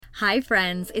Hi,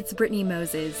 friends. It's Brittany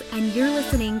Moses, and you're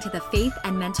listening to the Faith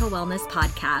and Mental Wellness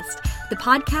Podcast, the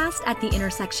podcast at the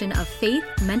intersection of faith,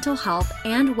 mental health,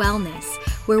 and wellness,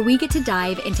 where we get to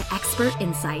dive into expert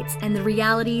insights and the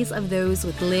realities of those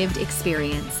with lived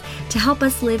experience to help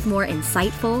us live more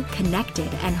insightful,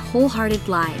 connected, and wholehearted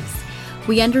lives.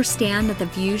 We understand that the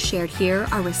views shared here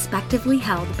are respectively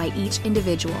held by each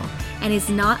individual and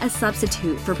is not a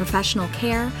substitute for professional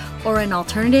care or an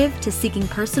alternative to seeking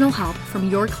personal help from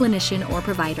your clinician or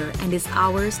provider, and is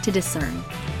ours to discern.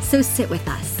 So sit with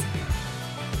us.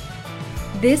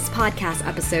 This podcast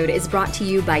episode is brought to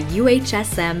you by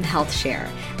UHSM HealthShare,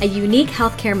 a unique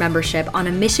healthcare membership on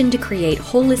a mission to create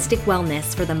holistic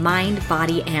wellness for the mind,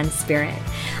 body, and spirit.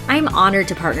 I'm honored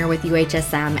to partner with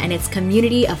UHSM and its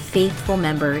community of faithful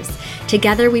members.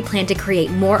 Together, we plan to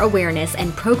create more awareness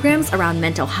and programs around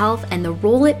mental health and the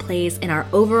role it plays in our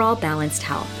overall balanced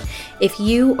health. If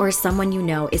you or someone you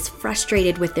know is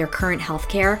frustrated with their current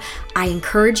healthcare, I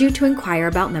encourage you to inquire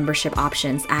about membership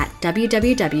options at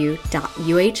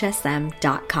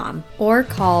www.uhsm.com or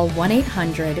call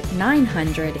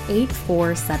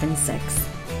 1-800-900-8476.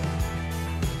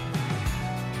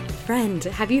 Friend,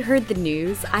 have you heard the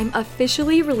news? I'm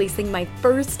officially releasing my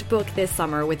first book this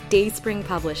summer with Dayspring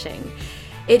Publishing.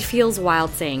 It feels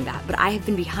wild saying that, but I have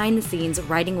been behind the scenes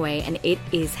writing away and it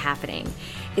is happening.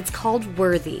 It's called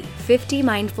Worthy, 50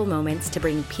 Mindful Moments to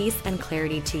Bring Peace and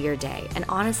Clarity to Your Day. And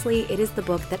honestly, it is the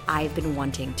book that I've been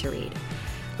wanting to read.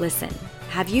 Listen,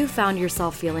 have you found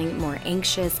yourself feeling more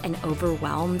anxious and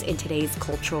overwhelmed in today's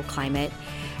cultural climate?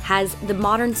 Has the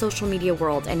modern social media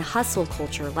world and hustle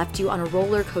culture left you on a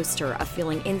roller coaster of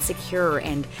feeling insecure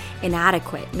and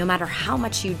inadequate no matter how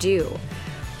much you do?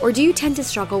 Or do you tend to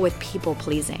struggle with people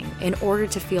pleasing in order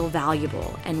to feel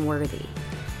valuable and worthy?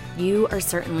 You are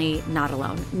certainly not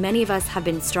alone. Many of us have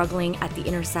been struggling at the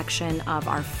intersection of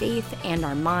our faith and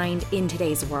our mind in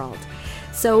today's world.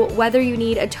 So whether you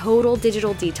need a total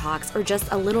digital detox or just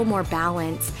a little more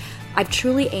balance, I've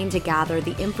truly aimed to gather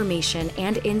the information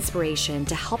and inspiration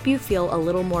to help you feel a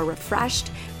little more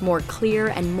refreshed, more clear,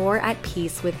 and more at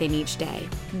peace within each day.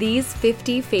 These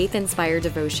 50 faith-inspired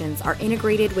devotions are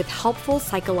integrated with helpful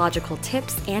psychological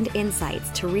tips and insights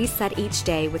to reset each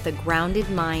day with a grounded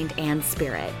mind and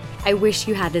spirit. I wish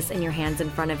you had this in your hands in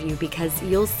front of you because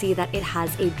you'll see that it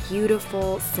has a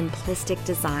beautiful, simplistic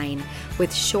design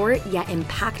with short yet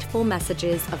impactful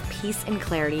messages of peace and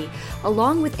clarity,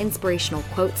 along with inspirational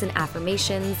quotes and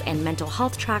affirmations and mental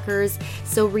health trackers,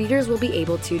 so readers will be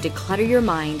able to declutter your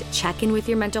mind, check in with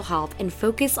your mental health, and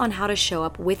focus on how to show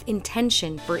up with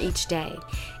intention for each day.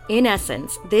 In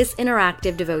essence, this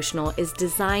interactive devotional is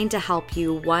designed to help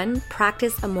you, 1,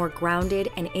 practice a more grounded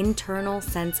and internal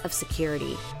sense of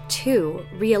security. 2,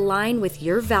 realign with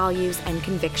your values and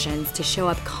convictions to show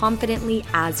up confidently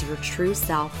as your true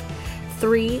self.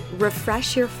 3,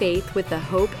 refresh your faith with the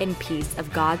hope and peace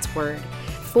of God's Word.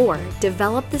 4,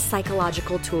 develop the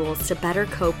psychological tools to better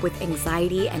cope with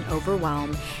anxiety and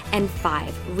overwhelm. And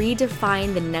 5,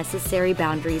 redefine the necessary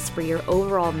boundaries for your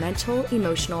overall mental,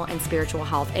 emotional, and spiritual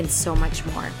health, and so much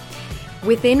more.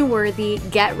 Within Worthy,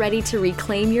 get ready to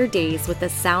reclaim your days with a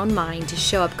sound mind to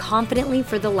show up confidently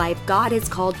for the life God has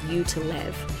called you to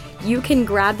live. You can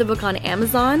grab the book on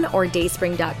Amazon or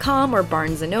dayspring.com or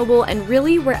Barnes & Noble and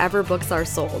really wherever books are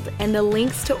sold. And the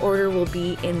links to order will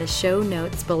be in the show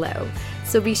notes below.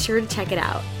 So be sure to check it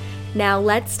out. Now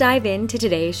let's dive into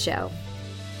today's show.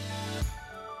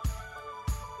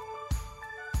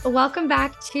 Welcome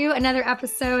back to another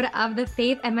episode of the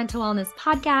Faith and Mental Wellness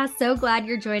Podcast. So glad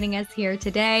you're joining us here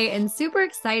today and super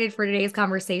excited for today's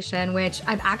conversation, which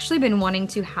I've actually been wanting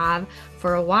to have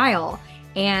for a while.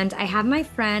 And I have my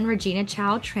friend Regina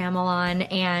Chow Trammel on,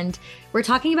 and we're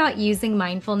talking about using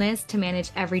mindfulness to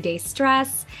manage everyday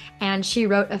stress. And she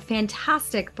wrote a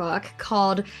fantastic book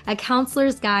called A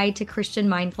Counselor's Guide to Christian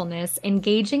Mindfulness,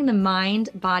 Engaging the Mind,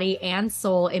 Body, and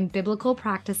Soul in Biblical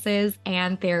Practices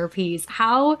and Therapies.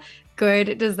 How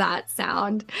good does that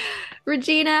sound?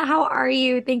 Regina, how are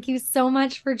you? Thank you so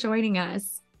much for joining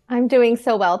us. I'm doing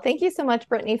so well. Thank you so much,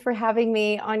 Brittany, for having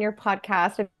me on your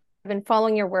podcast. I've been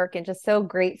following your work and just so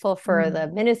grateful for the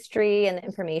ministry and the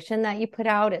information that you put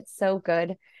out. It's so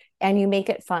good. And you make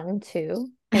it fun too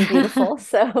and beautiful.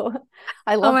 So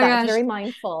I love that. Gosh. It's very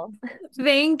mindful.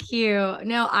 Thank you.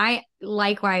 No, I'm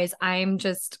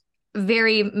just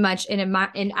very much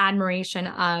in admiration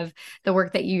of the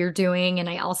work that you're doing. And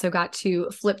I also got to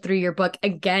flip through your book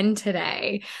again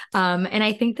today. And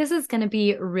I think this is going to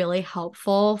be really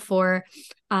helpful for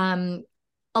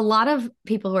a lot of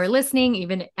people who are listening,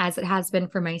 even as it has been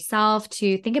for myself,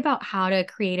 to think about how to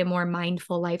create a more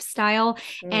mindful lifestyle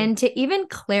Mm. and to even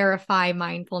clarify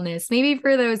mindfulness, maybe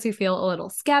for those who feel a little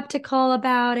skeptical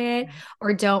about it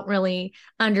or don't really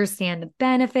understand the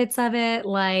benefits of it.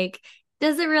 Like,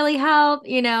 does it really help?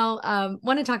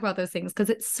 Want to talk about those things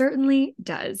because it certainly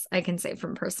does. I can say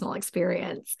from personal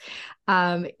experience.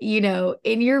 In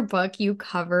your book, you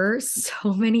cover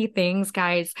so many things,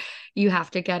 guys. You have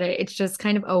to get it. It's just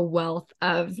kind of a wealth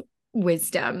of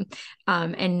wisdom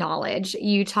and knowledge.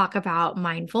 You talk about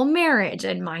mindful marriage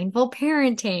and mindful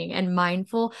parenting and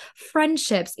mindful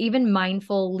friendships, even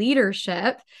mindful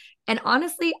leadership. And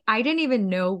honestly, I didn't even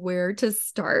know where to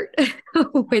start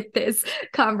with this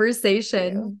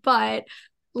conversation, but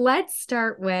let's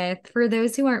start with, for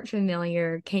those who aren't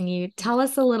familiar, can you tell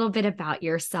us a little bit about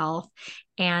yourself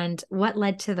and what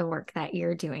led to the work that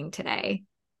you're doing today?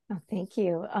 Oh, thank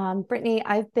you. Brittany,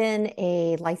 I've been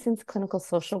a licensed clinical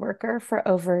social worker for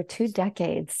over 2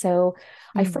 decades. So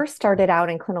I Mm. first started out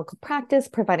in clinical practice,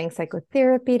 providing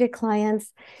psychotherapy to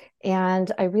clients,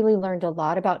 and I really learned a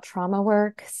lot about trauma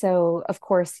work. So, of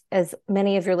course, as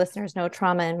many of your listeners know,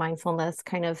 trauma and mindfulness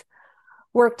kind of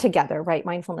work together, right?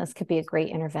 Mindfulness could be a great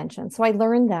intervention. So I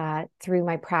learned that through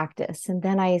my practice. And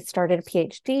then I started a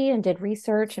PhD and did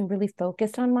research and really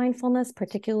focused on mindfulness,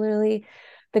 particularly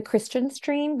the Christian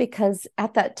stream, because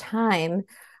at that time,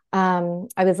 I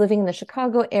was living in the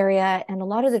Chicago area, and a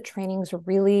lot of the trainings were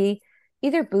really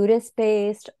either Buddhist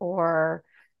based or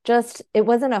just, it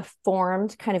wasn't a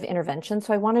formed kind of intervention.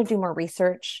 So I wanted to do more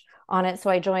research on it. So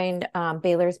I joined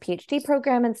Baylor's PhD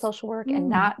program in social work, and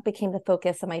Mm. that became the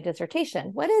focus of my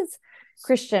dissertation. What is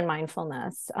Christian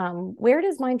mindfulness? Where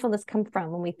does mindfulness come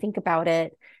from when we think about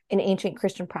it in ancient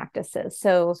Christian practices?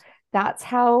 So that's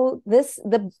how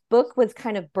the book was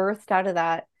kind of birthed out of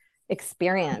that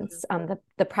experience,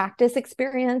 the practice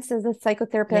experience as a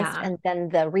psychotherapist, Yeah. and then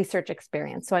the research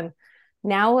experience. So I'm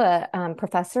now a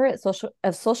professor at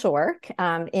social work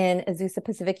in Azusa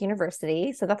Pacific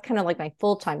University. So that's kind of like my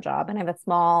full-time job. And I have a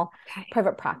small Okay.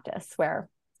 private practice where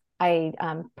I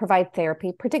provide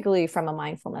therapy, particularly from a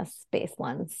mindfulness-based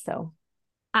lens. So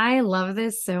I love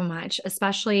this so much,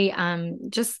 especially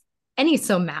just any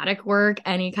somatic work,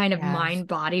 any kind of yeah, mind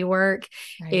body work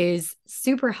right. is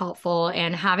super helpful.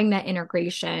 And having that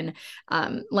integration,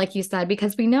 like you said,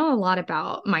 because we know a lot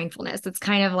about mindfulness. It's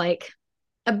kind of like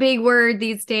a big word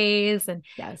these days and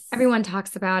Yes. everyone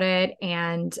talks about it.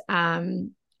 And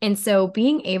so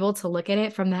being able to look at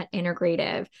it from that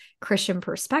integrative Christian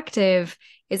perspective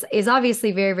is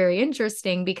obviously very, very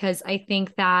interesting, because I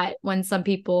think that when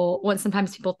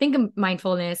sometimes people think of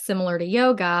mindfulness similar to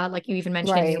yoga, like you even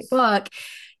mentioned in your Right. book,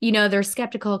 they're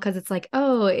skeptical because it's like,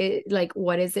 oh, like,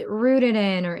 what is it rooted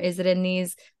in? Or is it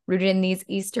rooted in these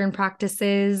Eastern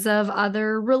practices of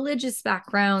other religious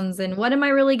backgrounds? And what am I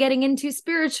really getting into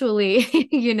spiritually?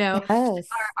 Yes.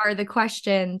 Are the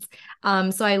questions.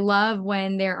 So I love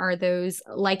when there are those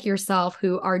like yourself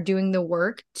who are doing the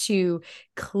work to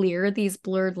clear these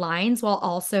blurred lines while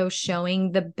also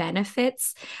showing the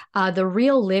benefits, the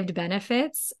real lived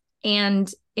benefits,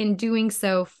 and in doing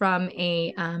so from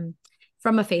a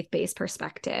faith-based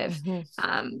perspective,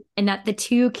 Mhm. and that the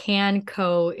two can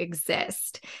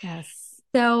coexist. Yes.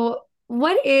 So,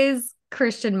 what is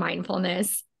Christian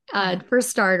mindfulness, Yeah. for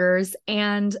starters,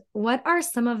 and what are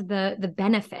some of the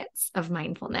benefits of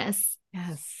mindfulness?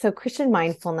 Yes. So Christian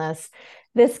mindfulness,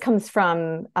 this comes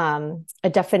from a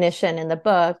definition in the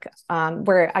book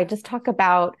where I just talk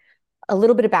about a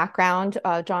little bit of background.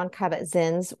 John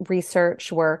Kabat-Zinn's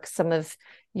research work, some of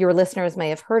your listeners may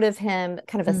have heard of him,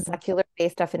 kind of a Mm.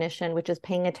 secular-based definition, which is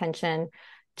paying attention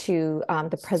to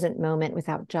the present moment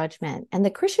without judgment. And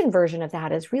the Christian version of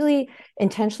that is really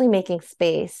intentionally making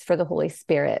space for the Holy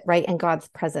Spirit, right, and God's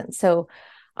presence. So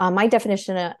my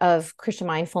definition of Christian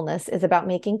mindfulness is about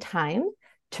making time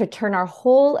to turn our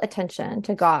whole attention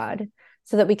to God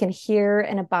so that we can hear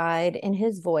and abide in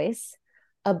his voice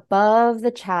above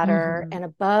the chatter Mhm. and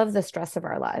above the stress of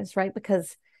our lives, right?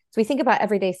 Because as we think about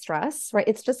everyday stress, right,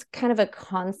 it's just kind of a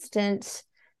constant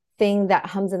thing that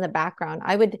hums in the background.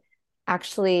 I would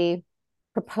actually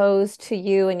propose to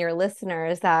you and your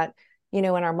listeners that, in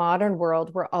our modern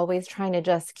world, we're always trying to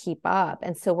just keep up.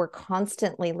 And so we're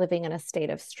constantly living in a state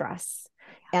of stress.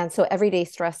 And so everyday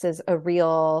stress is a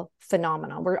real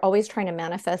phenomenon. We're always trying to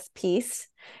manifest peace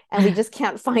and we just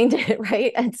can't find it,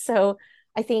 right? And so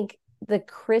I think the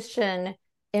Christian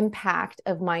impact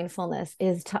of mindfulness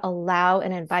is to allow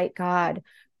and invite God,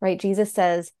 right? Jesus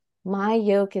says, my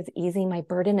yoke is easy, my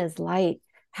burden is light.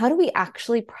 How do we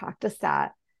actually practice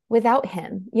that without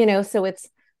him? So it's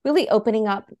really opening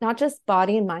up not just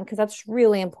body and mind, because that's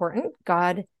really important.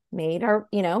 God made our,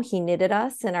 he knitted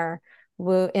us in our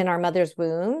mother's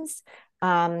wombs.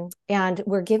 And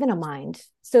we're given a mind.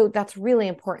 So that's really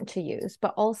important to use.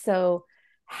 But also,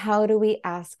 how do we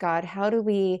ask God? How do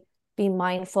we be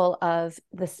mindful of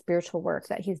the spiritual work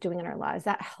that he's doing in our lives?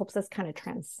 That helps us kind of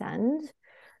transcend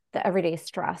the everyday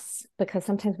stress, because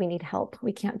sometimes we need help.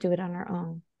 We can't do it on our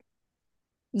own.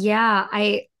 Yeah,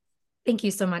 I thank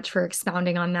you so much for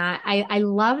expounding on that. I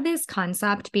love this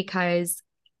concept because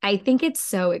I think it's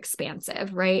so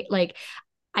expansive, right? Like,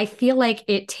 I feel like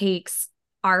it takes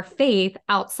our faith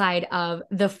outside of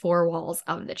the four walls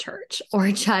of the church,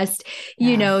 or just,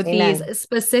 Yeah. these Amen.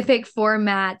 specific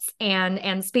formats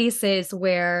and spaces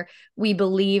where we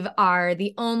believe are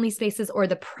the only spaces or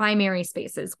the primary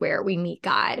spaces where we meet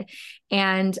God.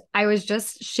 And I was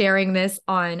just sharing this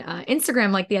on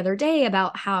Instagram like the other day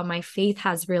about how my faith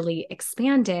has really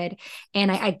expanded.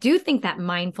 And I do think that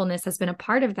mindfulness has been a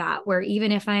part of that, where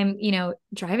even if I'm,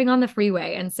 driving on the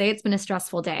freeway and say it's been a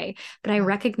stressful day, but I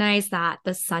recognize that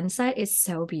the sunset is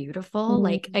so beautiful,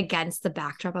 like Mm-hmm. against the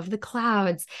backdrop of the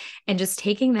clouds, and just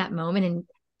taking that moment and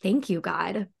thank you,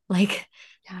 God. Like,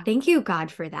 Yeah. thank you, God,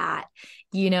 for that,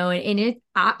 and it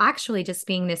actually just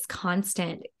being this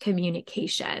constant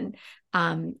communication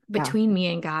Yeah. between me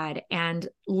and God, and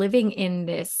living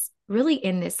really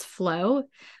in this flow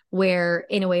where,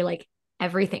 in a way, like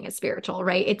everything is spiritual,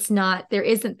 right? There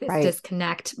isn't this Right.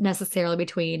 disconnect necessarily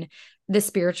between the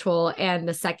spiritual and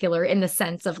the secular, in the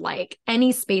sense of like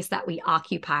any space that we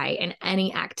occupy and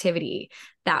any activity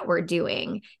that we're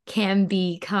doing can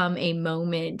become a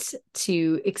moment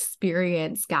to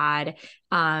experience God,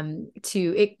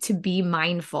 to be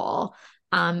mindful,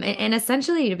 and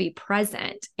essentially to be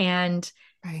present. And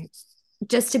Right.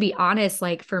 just to be honest,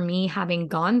 like for me, having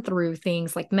gone through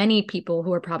things like many people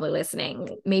who are probably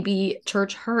listening, maybe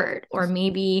church hurt, or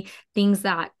maybe things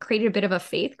that created a bit of a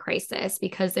faith crisis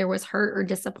because there was hurt or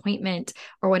disappointment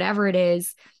or whatever it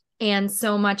is. And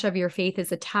so much of your faith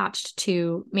is attached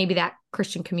to maybe that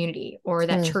Christian community or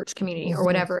that church community or Mm-hmm.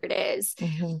 whatever it is.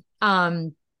 Mm-hmm.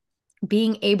 Um,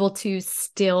 Being able to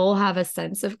still have a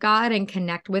sense of God and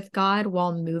connect with God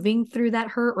while moving through that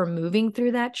hurt or moving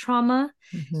through that trauma,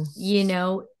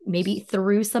 Mm-hmm. maybe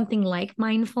through something like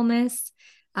mindfulness,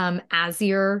 as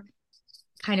you're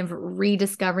kind of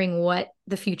rediscovering what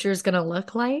the future is going to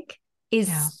look like,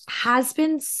 Yeah. has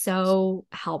been so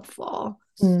helpful.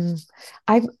 Mm.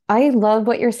 I love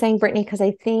what you're saying, Brittany, because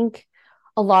I think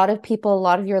a lot of people, a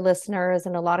lot of your listeners,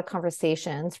 and a lot of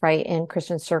conversations, right, in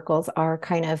Christian circles are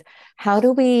kind of, how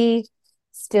do we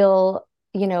still,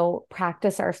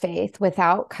 practice our faith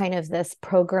without kind of this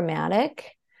programmatic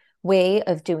way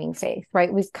of doing faith,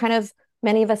 right?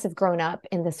 Many of us have grown up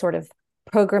in this sort of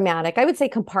programmatic, I would say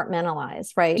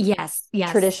compartmentalized, right? Yes,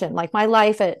 yes. Tradition. Like my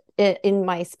life in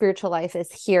my spiritual life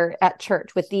is here at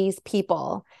church with these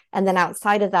people, and then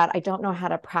outside of that I don't know how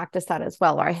to practice that as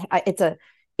well. Or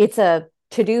it's a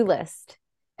to-do list.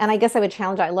 And I guess I would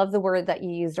challenge, I love the word that you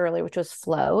used earlier, which was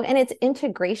flow, and it's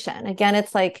integration. Again,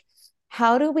 it's like,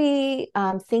 how do we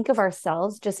think of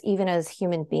ourselves just even as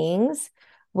human beings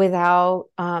without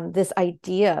this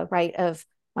idea, right, of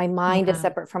my mind is Yeah.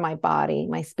 separate from my body,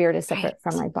 my spirit is Right. separate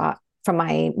from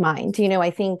my mind. I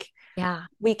think Yeah.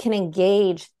 we can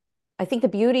engage. I think the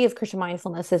beauty of Christian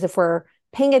mindfulness is if we're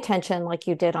paying attention, like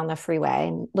you did on the freeway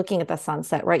and looking at the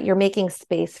sunset, right? You're making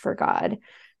space for God.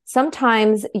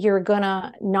 Sometimes you're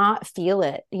gonna not feel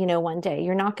it, one day.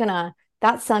 You're not gonna,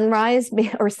 that sunrise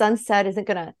or sunset isn't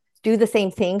gonna do the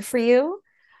same thing for you,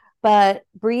 but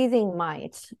breathing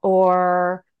might,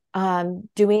 or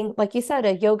doing, like you said,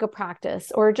 a yoga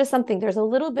practice, or just something, there's a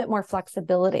little bit more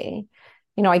flexibility.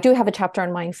 I do have a chapter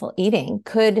on mindful eating.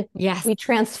 Could Yes. we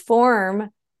transform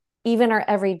even our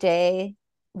everyday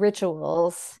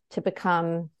rituals to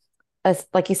become,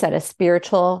 like you said, a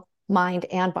spiritual mind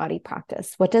and body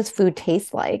practice? What does food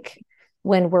taste like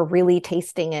when we're really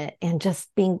tasting it and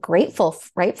just being grateful,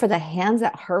 right, for the hands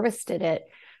that harvested it,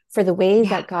 for the ways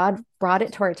Yeah. that God brought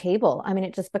it to our table? I mean,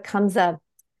 it just becomes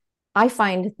I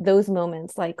find those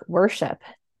moments like worship,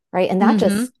 right? And that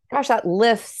Mm-hmm. just, gosh, that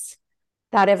lifts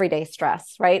that everyday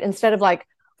stress, right? Instead of like,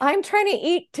 I'm trying to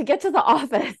eat to get to the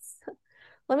office.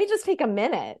 Let me just take a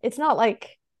minute. It's not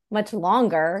like much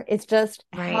longer. It's just,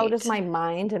 how does Right. my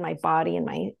mind and my body and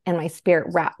my spirit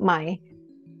wrap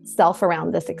myself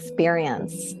around this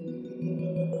experience?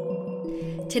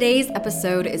 Today's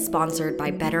episode is sponsored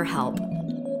by BetterHelp.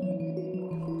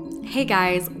 Hey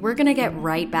guys, we're gonna get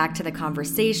right back to the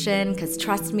conversation because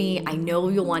trust me, I know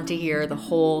you'll want to hear the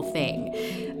whole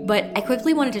thing. But I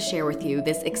quickly wanted to share with you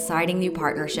this exciting new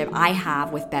partnership I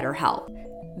have with BetterHelp.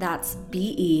 That's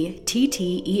BETTERHELP.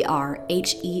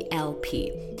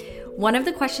 One of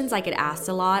the questions I get asked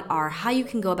a lot are how you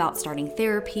can go about starting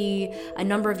therapy. A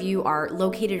number of you are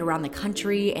located around the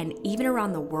country and even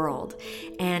around the world.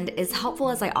 And as helpful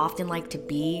as I often like to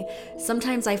be,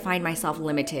 sometimes I find myself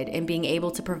limited in being able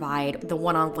to provide the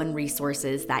one-on-one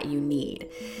resources that you need.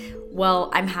 Well,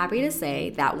 I'm happy to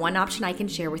say that one option I can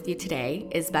share with you today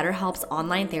is BetterHelp's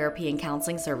online therapy and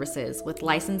counseling services with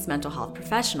licensed mental health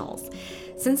professionals.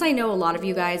 Since I know a lot of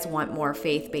you guys want more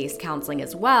faith-based counseling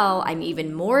as well, I'm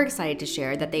even more excited to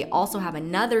share that they also have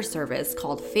another service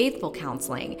called Faithful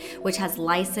Counseling, which has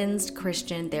licensed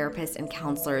Christian therapists and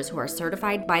counselors who are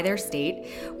certified by their state,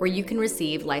 where you can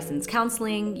receive licensed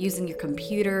counseling using your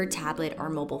computer, tablet, or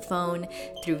mobile phone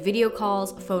through video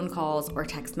calls, phone calls, or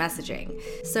text messaging.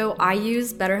 So I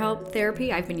use BetterHelp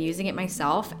Therapy. I've been using it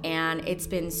myself, and it's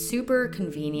been super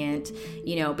convenient,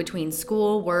 between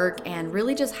school, work, and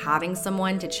really just having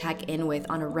someone to check in with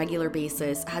on a regular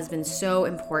basis has been so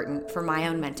important for my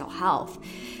own mental health.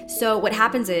 So what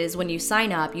happens is when you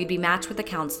sign up, you'd be matched with a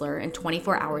counselor in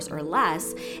 24 hours or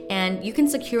less, and you can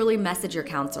securely message your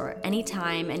counselor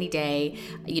anytime, any day,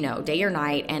 day or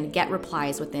night, and get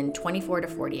replies within 24 to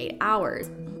 48 hours.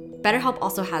 BetterHelp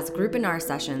also has group and R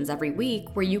sessions every week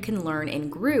where you can learn in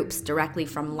groups directly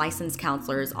from licensed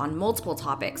counselors on multiple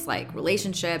topics like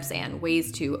relationships and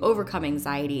ways to overcome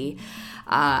anxiety.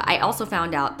 I also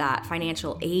found out that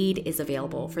financial aid is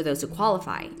available for those who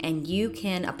qualify, and you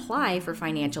can apply for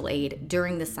financial aid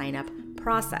during the sign-up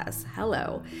process.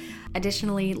 Hello.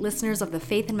 Additionally, listeners of the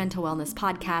Faith and Mental Wellness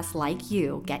podcast like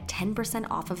you get 10%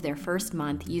 off of their first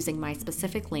month using my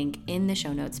specific link in the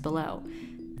show notes below.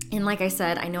 And like I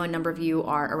said, I know a number of you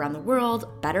are around the world.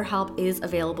 BetterHelp is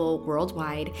available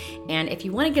worldwide. And if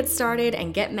you want to get started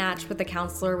and get matched with a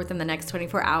counselor within the next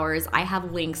 24 hours, I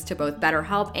have links to both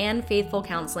BetterHelp and Faithful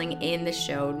Counseling in the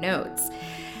show notes.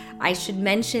 I should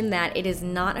mention that it is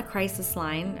not a crisis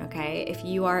line, okay? If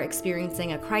you are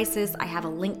experiencing a crisis, I have a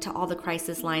link to all the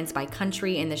crisis lines by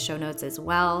country in the show notes as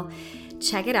well.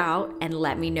 Check it out and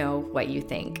let me know what you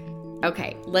think.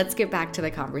 Okay, let's get back to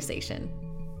the conversation.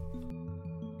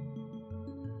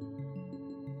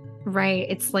 Right.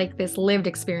 It's like this lived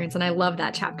experience. And I love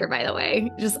that chapter, by the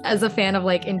way, just as a fan of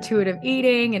like intuitive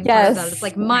eating and part of that, it's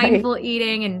like mindful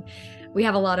eating. And we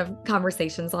have a lot of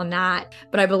conversations on that.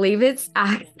 But I believe it's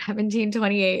Acts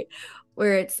 17:28,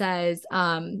 where it says,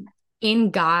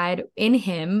 in God, in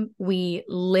him, we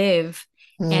live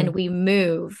and we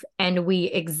move and we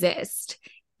exist.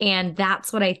 And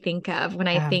that's what I think of when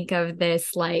I think of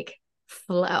this like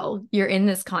flow. You're in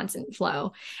this constant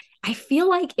flow. I feel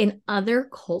like in other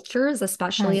cultures,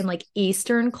 especially in like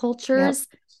Eastern cultures,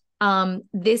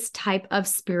 this type of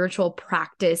spiritual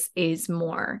practice is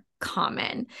more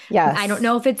common. Yes. I don't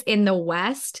know if it's in the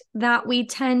West that we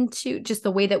tend to, just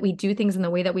the way that we do things and the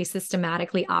way that we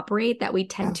systematically operate, that we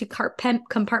tend to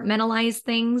compartmentalize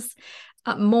things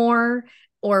more,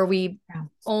 or we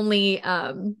only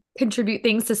contribute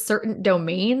things to certain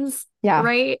domains. Yeah.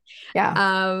 Right.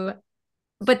 Yeah.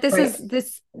 But this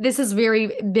is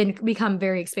become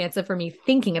very expansive for me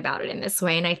thinking about it in this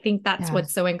way. And I think that's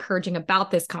what's so encouraging about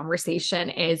this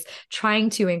conversation is trying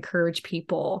to encourage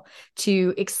people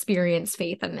to experience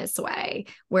faith in this way,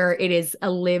 where it is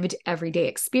a lived everyday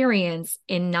experience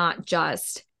and not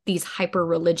just these hyper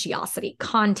religiosity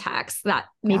contexts that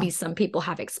maybe some people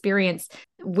have experienced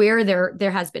where there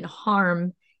has been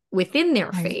harm within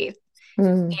their faith.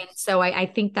 And so I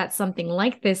think that something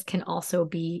like this can also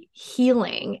be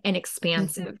healing and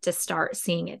expansive to start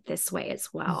seeing it this way as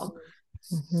well.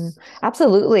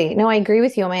 Absolutely. No, I agree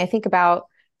with you. I mean, I think about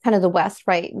kind of the West,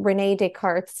 right? Rene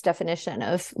Descartes' definition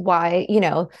of why,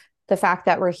 the fact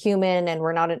that we're human and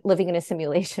we're not living in a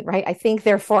simulation, right? I think,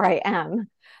 therefore I am.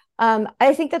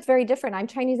 I think that's very different. I'm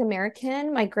Chinese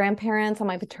American. My grandparents on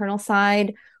my paternal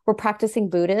side were practicing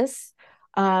Buddhists.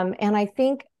 And I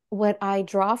think what I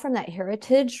draw from that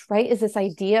heritage, right, is this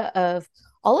idea of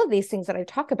all of these things that I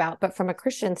talk about, but from a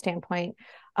Christian standpoint,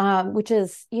 which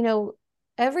is,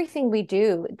 everything we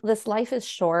do, this life is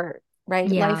short, right?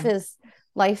 Yeah.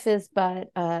 Life is but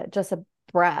just a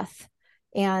breath.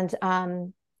 And,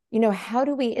 how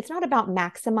do it's not about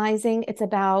maximizing, it's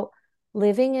about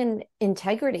living in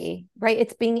integrity, right?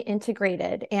 It's being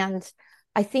integrated. And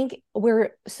I think we're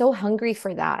so hungry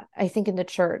for that, I think, in the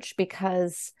church,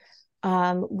 because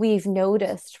we've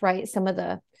noticed, right, some of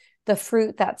the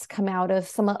fruit that's come out of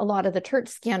a lot of the church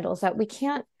scandals, that we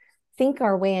can't think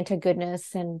our way into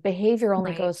goodness, and behavior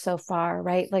only goes so far,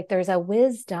 right? Like there's a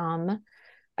wisdom,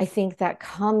 I think, that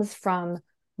comes from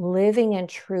living in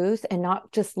truth and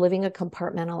not just living a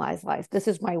compartmentalized life. This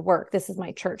is my work. This is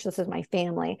my church. This is my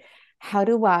family. how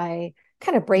do I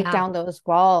kind of break Yeah. down those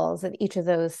walls of each of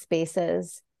those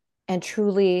spaces and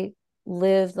truly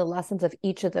live the lessons of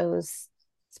each of those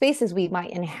spaces we might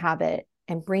inhabit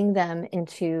and bring them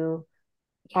into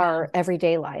Yeah. our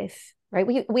everyday life, right?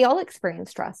 We all experience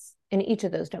stress in each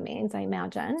of those domains, I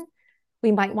imagine.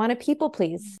 We might want to people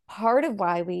please. Part of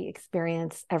why we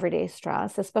experience everyday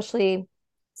stress, especially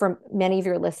for many of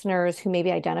your listeners who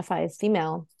maybe identify as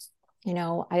female,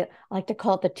 I like to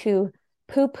call it the two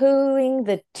poo-pooing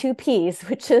the two P's,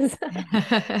 which is,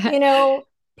 you know,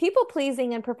 people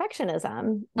pleasing and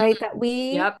perfectionism, right? That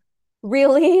we Yep.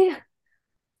 really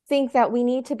think that we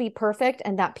need to be perfect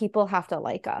and that people have to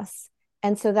like us.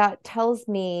 And so that tells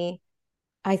me,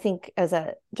 I think,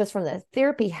 just from the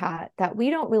therapy hat, that we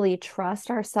don't really trust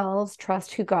ourselves,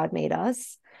 trust who God made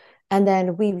us. And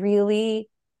then we really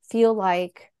feel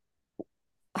like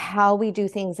how we do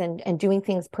things and doing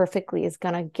things perfectly is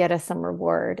going to get us some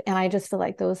reward. And I just feel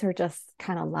like those are just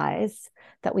kind of lies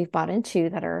that we've bought into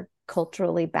that are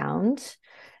culturally bound.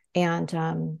 And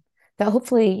that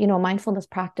hopefully, mindfulness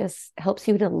practice helps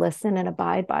you to listen and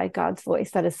abide by God's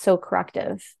voice that is so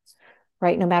corrective,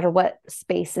 right? No matter what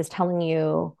space is telling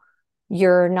you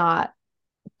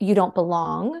you don't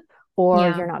belong or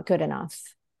Yeah. you're not good enough,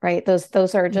 right?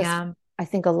 Those are just, Yeah. I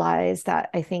think, lies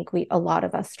that I think a lot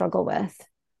of us struggle with.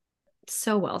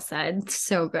 So well said.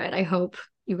 So good. I hope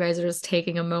you guys are just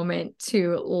taking a moment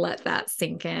to let that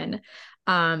sink in.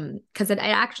 Because it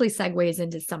actually segues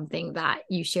into something that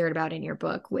you shared about in your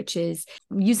book, which is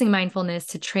using mindfulness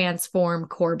to transform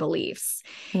core beliefs.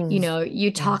 Mm, You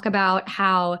yeah. talk about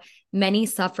how many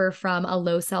suffer from a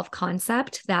low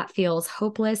self-concept that feels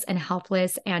hopeless and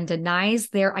helpless and denies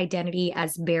their identity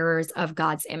as bearers of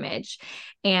God's image.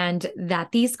 And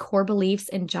that these core beliefs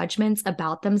and judgments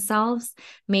about themselves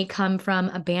may come from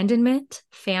abandonment,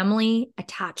 family,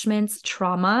 attachments,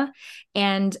 trauma,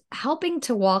 and helping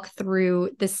to walk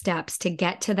through the steps to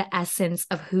get to the essence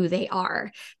of who they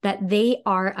are, that they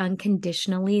are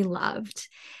unconditionally loved.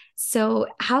 So,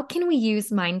 how can we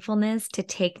use mindfulness to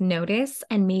take notice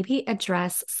and maybe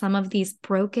address some of these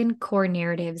broken core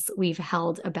narratives we've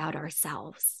held about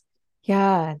ourselves?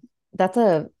 Yeah,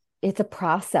 it's a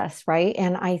process, right?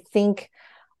 And I think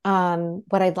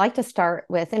what I'd like to start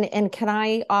with, and can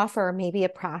I offer maybe a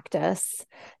practice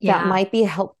that Yeah. might be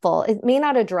helpful? It may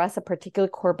not address a particular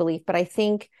core belief, but I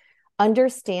think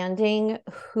understanding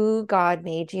who God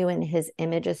made you in his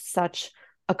image is such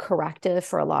a corrective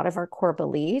for a lot of our core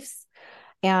beliefs.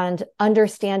 And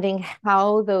understanding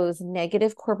how those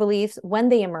negative core beliefs, when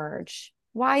they emerge,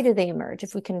 why do they emerge?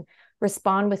 If we can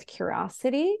respond with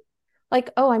curiosity,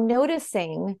 like, oh, I'm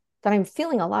noticing that I'm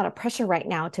feeling a lot of pressure right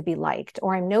now to be liked,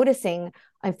 or I'm noticing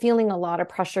I'm feeling a lot of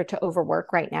pressure to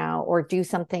overwork right now or do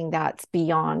something that's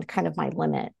beyond kind of my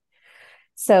limit.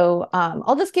 So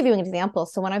I'll just give you an example.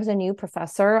 So when I was a new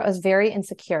professor, I was very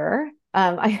insecure.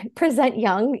 I present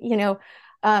young,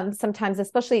 sometimes,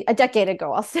 especially a decade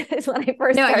ago, I'll say is when I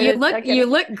first No, you started. look No you kidding.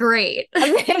 look great.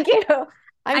 Thank you.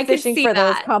 I'm I could fishing see for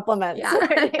those that. compliments.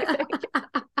 Yeah.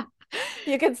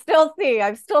 You can still see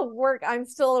I'm still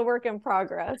a work in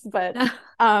progress, but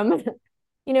um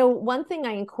one thing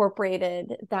I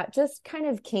incorporated that just kind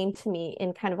of came to me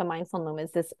in kind of a mindful moment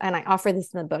is this, and I offer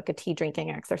this in the book, a tea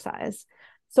drinking exercise.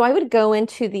 So I would go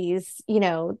into these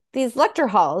lecture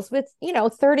halls with,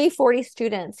 30, 40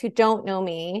 students who don't know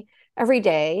me every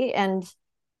day and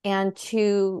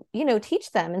to,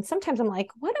 teach them. And sometimes I'm like,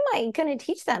 what am I going to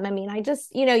teach them? I mean, I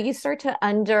just, you start to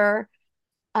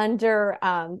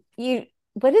you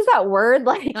what is that word?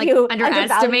 Like Like you undervalue.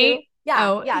 underestimate. Yeah,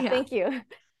 Oh, yeah, yeah. thank you.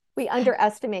 We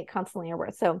underestimate constantly our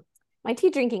worth. So my tea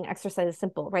drinking exercise is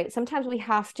simple, right? Sometimes we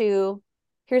have to,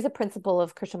 here's a principle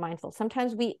of Christian mindful.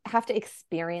 Sometimes we have to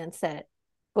experience it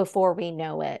before we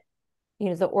know it.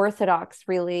 The Orthodox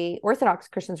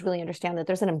Christians really understand that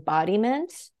there's an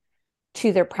embodiment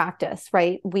to their practice,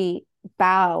 right? We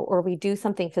bow or we do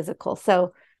something physical.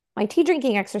 So my tea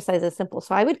drinking exercise is simple.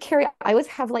 So I always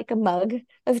have like a mug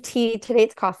of tea. Today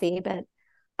it's coffee, but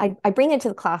I bring it to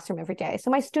the classroom every day. So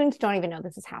my students don't even know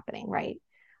this is happening, right?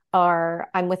 Or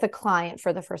I'm with a client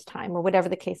for the first time or whatever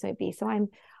the case may be. So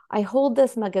I hold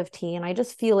this mug of tea and I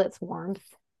just feel its warmth.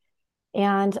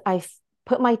 And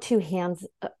put my two hands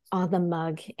on the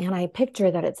mug and I picture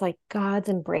that it's like God's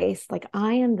embrace. Like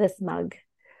I am this mug.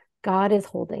 God is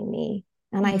holding me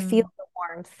and I feel Mm, the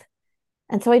warmth.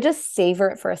 And so I just savor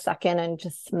it for a second and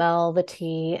just smell the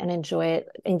tea and enjoy it,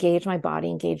 engage my body,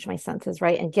 engage my senses,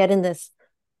 right? And get in this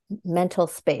mental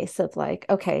space of like,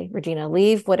 okay, Regina,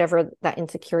 leave whatever that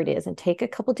insecurity is and take a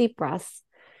couple deep breaths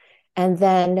and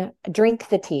then drink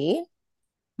the tea.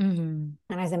 Mm-hmm.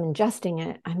 And as I'm ingesting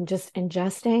it, I'm just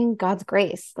ingesting God's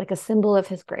grace, like a symbol of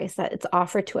his grace that it's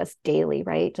offered to us daily,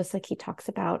 right? Just like he talks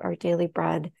about our daily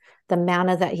bread, the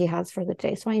manna that he has for the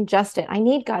day. So I ingest it. I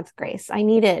need God's grace. I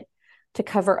need it to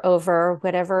cover over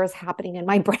whatever is happening in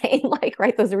my brain, like,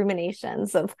 right, those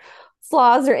ruminations of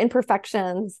flaws or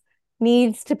imperfections,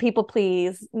 needs to people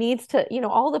please, needs to,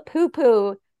 all the poo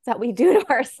poo that we do to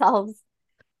ourselves.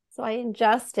 So I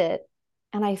ingest it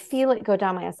and I feel it go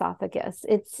down my esophagus.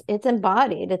 It's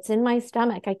embodied. It's in my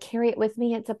stomach. I carry it with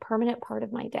me. It's a permanent part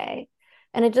of my day.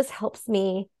 And it just helps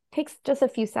me, takes just a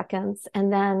few seconds.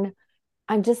 And then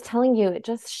I'm just telling you, it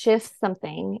just shifts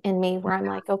something in me where I'm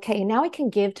like, okay, now I can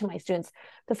give to my students.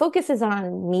 The focus isn't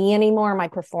on me anymore, my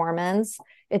performance.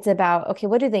 It's about, okay,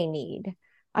 what do they need?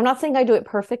 I'm not saying I do it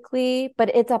perfectly,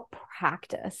 but it's a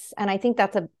practice. And I think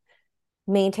that's a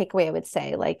main takeaway I would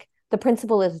say. Like, the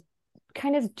principle is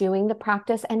kind of doing the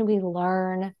practice, and we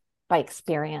learn by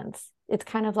experience. It's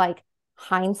kind of like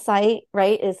hindsight,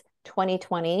 right? Is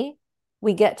 2020.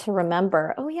 We get to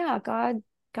remember, oh yeah, God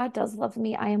does love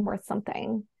me. I am worth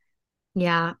something.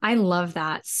 Yeah, I love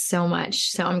that so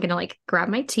much. So I'm gonna like grab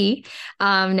my tea.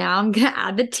 Now I'm gonna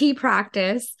add the tea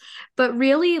practice. But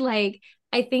really, like,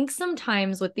 I think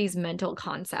sometimes with these mental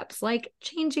concepts, like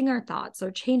changing our thoughts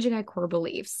or changing our core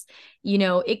beliefs,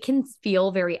 it can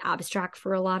feel very abstract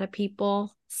for a lot of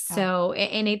people. Yeah. So,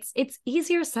 and it's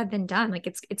easier said than done. Like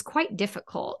it's quite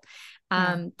difficult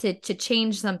Yeah. to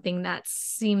change something that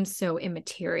seems so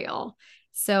immaterial. Yeah.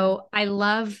 So I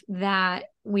love that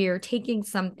we're taking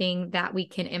something that we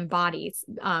can embody,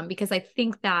 because I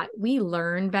think that we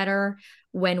learn better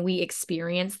when we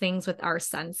experience things with our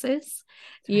senses,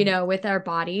 That's right. with our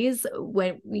bodies,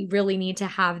 when we really need to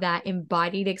have that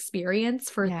embodied experience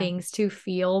for Yeah. things to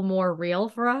feel more real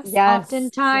for us Yes.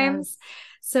 oftentimes. Yes.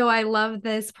 So I love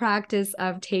this practice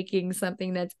of taking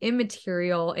something that's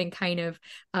immaterial and kind of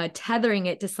tethering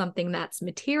it to something that's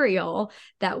material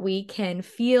that we can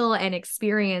feel and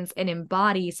experience and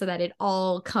embody so that it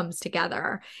all comes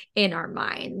together in our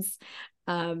minds,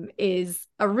 is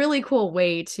a really cool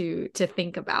way to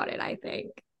think about it, I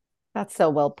think. That's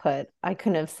so well put. I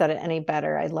couldn't have said it any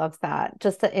better. I love that.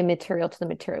 Just the immaterial to the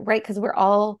material, right? Because we're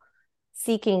all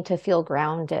seeking to feel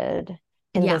grounded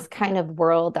in Yeah. this kind of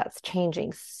world that's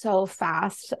changing so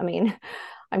fast. I mean,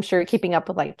 I'm sure you're keeping up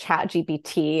with like Chat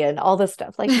GPT and all this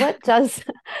stuff. Like,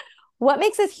 what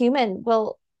makes us human?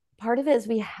 Well, part of it is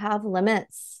we have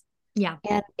limits, Yeah.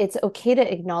 and it's okay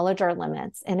to acknowledge our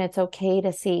limits, and it's okay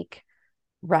to seek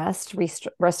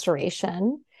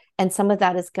restoration. And some of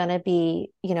that is going to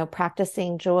be,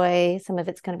 practicing joy. Some of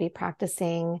it's going to be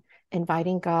practicing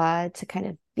inviting God to kind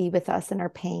of be with us in our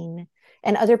pain,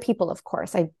 and other people, of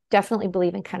course. I definitely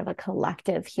believe in kind of a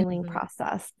collective healing Mhm.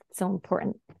 process. It's so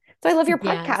important. So I love your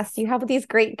podcast. Yes. You have these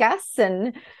great guests,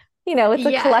 and, it's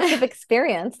a collective Yeah.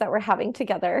 experience that we're having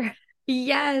together.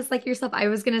 Yes, like yourself. I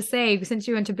was gonna say, since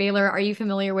you went to Baylor, are you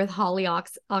familiar with Holly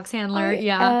Oxhandler? I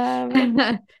Yeah.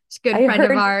 am. She's a good I friend of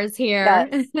heard, ours here.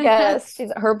 yes,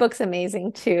 yes. Her book's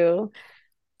amazing too.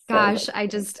 So Gosh,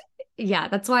 that's great. yeah,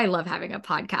 that's why I love having a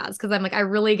podcast, because I'm like, I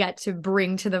really get to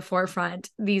bring to the forefront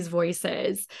these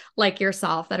voices like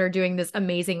yourself that are doing this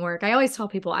amazing work. I always tell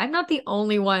people I'm not the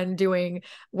only one doing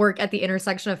work at the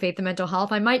intersection of faith and mental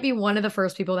health. I might be one of the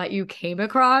first people that you came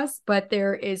across, but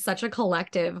there is such a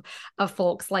collective of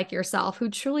folks like yourself who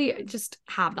truly just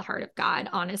have the heart of God,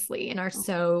 honestly, and are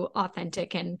so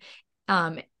authentic and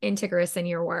integrous in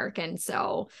your work. And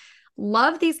so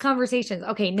love these conversations.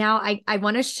 Okay, now I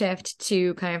want to shift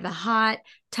to kind of the hot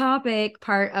topic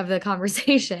part of the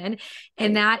conversation.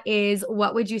 And Great. that is,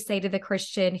 what would you say to the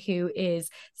Christian who is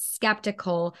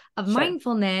skeptical of Sure.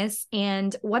 mindfulness?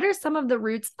 And what are some of the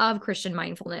roots of Christian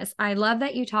mindfulness? I love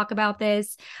that you talk about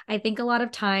this. I think a lot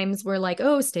of times we're like,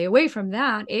 oh, stay away from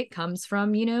that. It comes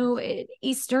from,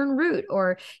 Eastern root,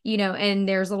 or, and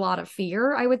there's a lot of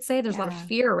fear. I would say there's a lot of Yeah.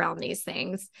 fear around these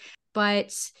things.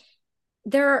 But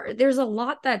there's a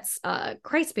lot that's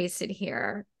Christ-based in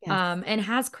here, Yes. and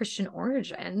has Christian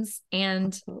origins. And I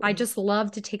Absolutely. just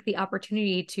love to take the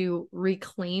opportunity to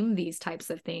reclaim these types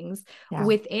of things Yeah.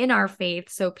 within our faith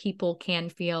so people can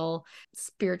feel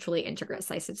spiritually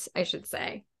integrous, I should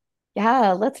say.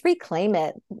 Yeah. Let's reclaim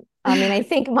it. I mean, I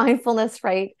think mindfulness,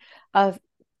 right, of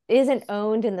isn't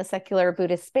owned in the secular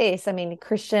Buddhist space. I mean,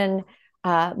 Christian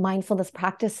mindfulness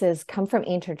practices come from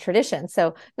ancient tradition.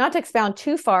 So, not to expound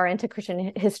too far into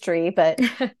Christian history, but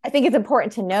I think it's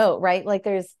important to note, right? Like,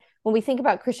 when we think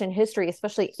about Christian history,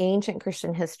 especially ancient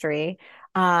Christian history,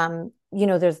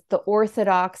 there's the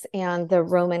Orthodox and the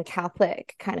Roman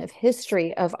Catholic kind of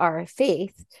history of our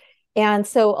faith. And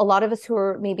so a lot of us who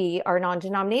are maybe are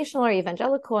non-denominational or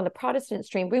evangelical on the Protestant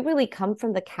stream, we really come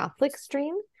from the Catholic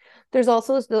stream. There's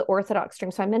also the Orthodox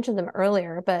stream. So I mentioned them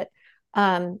earlier, but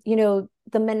the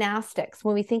monastics,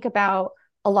 when we think about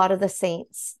a lot of the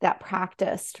saints that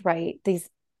practiced, right, these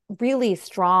really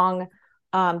strong,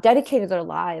 dedicated their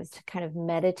lives to kind of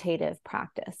meditative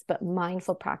practice, but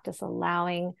mindful practice,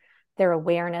 allowing their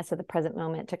awareness of the present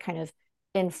moment to kind of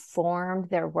inform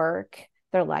their work,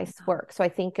 their life's work. So I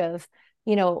think of,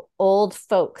 old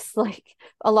folks, like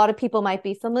a lot of people might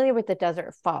be familiar with the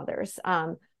Desert Fathers.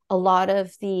 A lot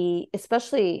of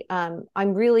especially,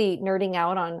 I'm really nerding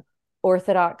out on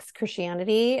Orthodox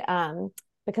Christianity,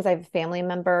 because I have a family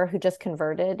member who just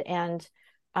converted, and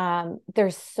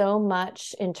there's so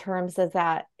much in terms of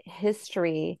that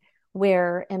history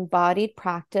where embodied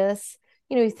practice,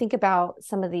 you think about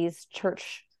some of these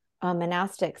church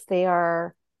monastics,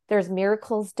 there's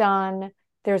miracles done,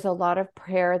 there's a lot of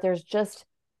prayer, there's just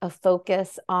a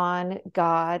focus on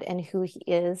God and who he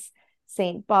is.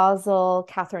 Saint Basil,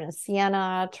 Catherine of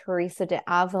Siena, Teresa de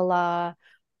Avila,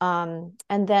 and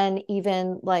then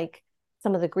even like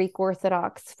some of the Greek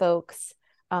Orthodox folks,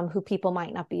 who people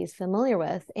might not be as familiar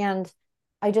with. And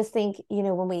I just think,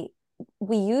 when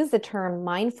we use the term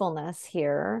mindfulness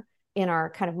here in our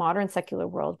kind of modern secular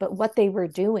world, but what they were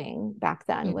doing back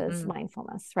then was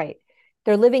mindfulness, right?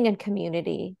 They're living in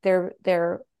community.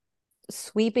 They're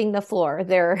sweeping the floor.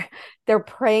 They're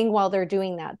praying while they're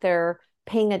doing that. They're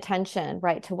paying attention,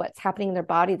 right, to what's happening in their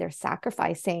body. They're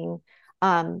sacrificing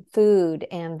food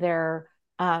and their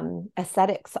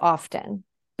ascetics often,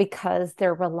 because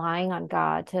they're relying on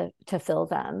God to fill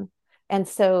them. And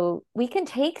so we can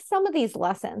take some of these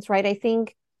lessons, right? I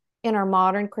think in our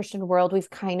modern Christian world, we've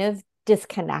kind of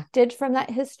disconnected from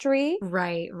that history.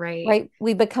 Right. Right.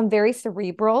 We become very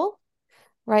cerebral,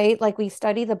 right? Like we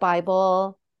study the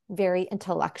Bible very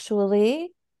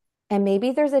intellectually, and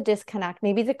maybe there's a disconnect.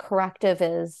 Maybe the corrective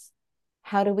is,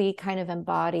 how do we kind of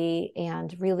embody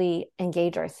and really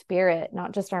engage our spirit,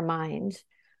 not just our mind?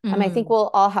 I think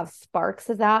we'll all have sparks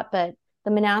of that, but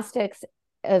the monastics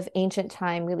of ancient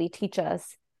time really teach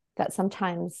us that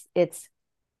sometimes it's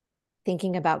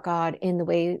thinking about God in the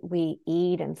way we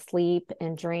eat and sleep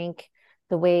and drink,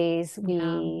 the ways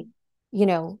we,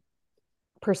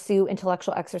 pursue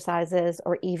intellectual exercises,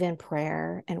 or even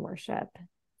prayer and worship.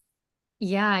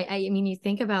 Yeah, I mean, you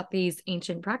think about these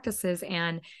ancient practices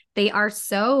and they are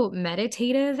so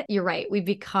meditative. You're right. We've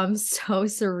become so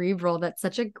cerebral. That's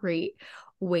such a great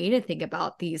way to think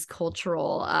about these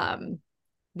cultural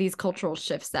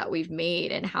shifts that we've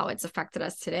made and how it's affected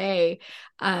us today.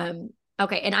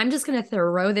 Okay, and I'm just going to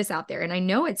throw this out there, and I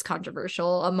know it's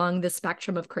controversial among the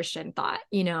spectrum of Christian thought,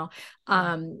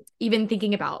 even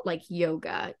thinking about like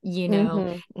yoga,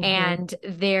 and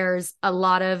there's a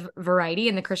lot of variety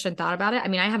in the Christian thought about it. I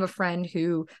mean, I have a friend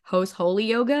who hosts holy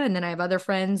yoga, and then I have other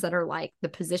friends that are like, the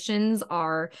positions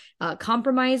are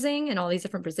compromising and all these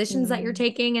different positions that you're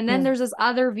taking. And then there's this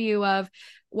other view of,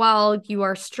 while you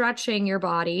are stretching your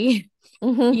body,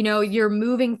 you're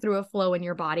moving through a flow in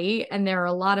your body, and there are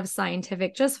a lot of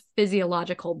scientific, just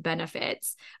physiological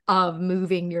benefits of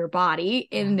moving your body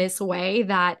in this way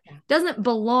that doesn't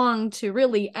belong to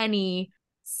really any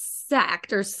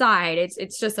sect or side.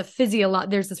 It's just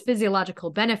there's this physiological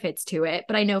benefits to it.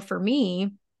 But I know for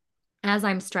me, as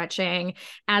I'm stretching,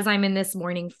 as I'm in this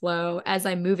morning flow, as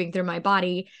I'm moving through my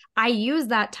body, I use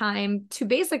that time to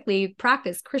basically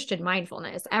practice Christian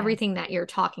mindfulness, everything that you're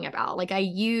talking about. Like I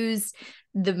use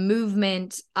the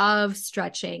movement of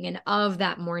stretching and of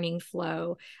that morning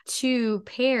flow to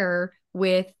pair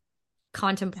with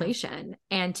contemplation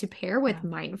and to pair with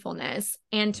mindfulness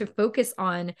and to focus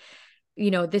on,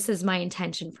 this is my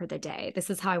intention for the day. This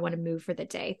is how I want to move for the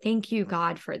day. Thank you,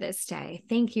 God, for this day.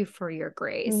 Thank you for your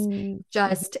grace.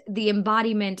 Just the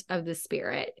embodiment of the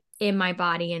Spirit in my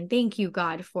body. And thank you,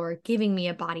 God, for giving me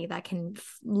a body that can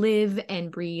live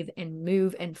and breathe and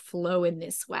move and flow in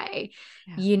this way.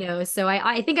 So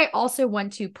I think I also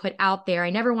want to put out there, I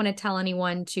never want to tell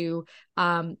anyone to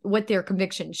what their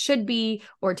conviction should be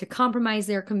or to compromise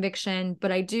their conviction,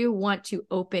 but I do want to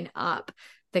open up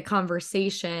the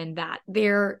conversation that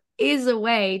there is a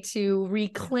way to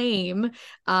reclaim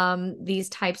these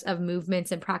types of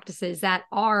movements and practices that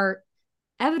are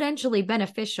evidentially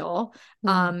beneficial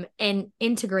and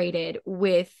integrated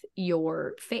with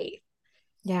your faith.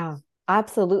 Yeah,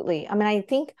 absolutely. I mean, I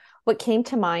think what came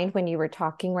to mind when you were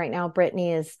talking right now,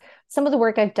 Brittany, is some of the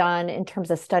work I've done in terms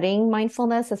of studying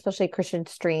mindfulness, especially Christian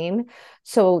stream.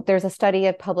 So there's a study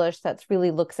I've published that's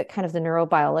really looks at kind of the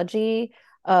neurobiology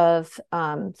of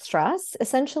stress,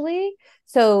 essentially.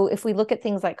 So if we look at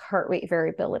things like heart rate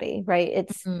variability, right,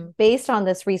 it's Mm. based on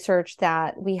this research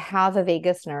that we have a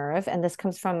vagus nerve, and this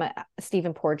comes from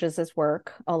Stephen Porges's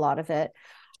work, a lot of it,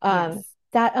 Yes.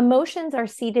 that emotions are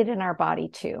seated in our body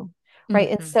too, right?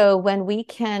 And Hmm. so when we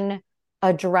can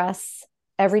address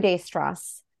everyday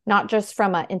stress, not just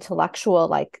from an intellectual,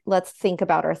 like, let's think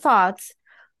about our thoughts,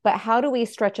 but how do we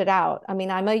stretch it out? I mean,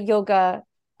 I'm a yoga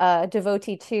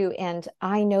devotee too, and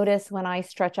I notice when I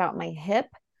stretch out my hip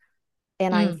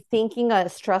and I'm Mm. thinking a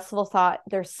stressful thought,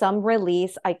 there's some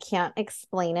release. I can't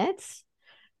explain it,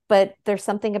 but there's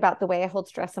something about the way I hold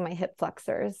stress in my hip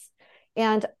flexors.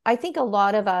 And I think a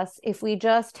lot of us, if we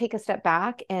just take a step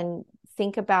back and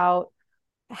think about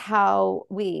how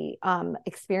we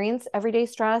experience everyday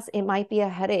stress, it might be a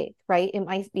headache, right? It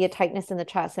might be a tightness in the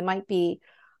chest. It might be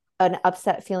an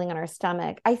upset feeling in our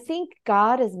stomach. I think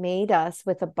God has made us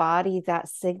with a body that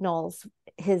signals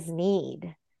his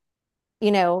need.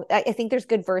 I think there's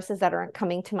good verses that aren't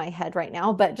coming to my head right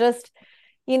now, but just,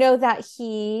 that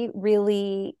he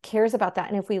really cares about that.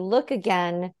 And if we look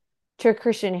again to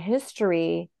Christian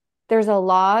history, there's a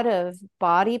lot of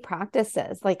body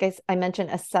practices, like I mentioned,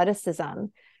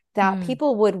 asceticism, that Mm.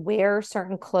 people would wear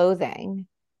certain clothing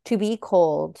to be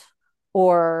cold,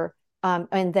 or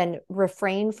and then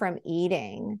refrain from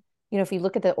eating. If you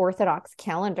look at the Orthodox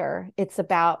calendar,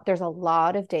 there's a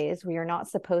lot of days where you're not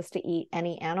supposed to eat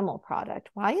any animal product.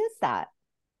 Why is that?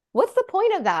 What's the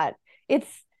point of that? It's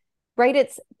right.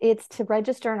 It's to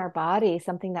register in our body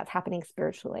something that's happening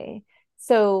spiritually.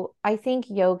 So I think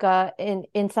yoga,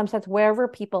 in some sense, wherever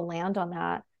people land on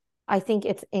that, I think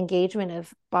it's engagement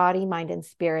of body, mind, and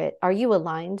spirit. Are you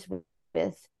aligned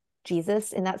with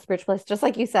Jesus in that spiritual place? Just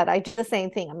like you said, I do the same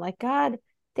thing. I'm like, God,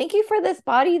 thank you for this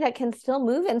body that can still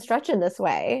move and stretch in this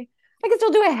way. I can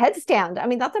still do a headstand. I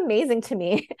mean, that's amazing to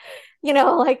me,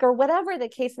 like, or whatever the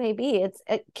case may be. It's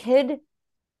a kid,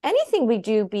 anything we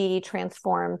do be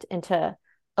transformed into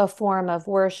a form of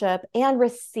worship and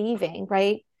receiving,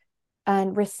 right?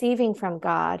 And receiving from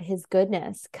God his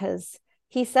goodness, because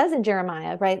he says in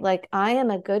Jeremiah, right? Like, I am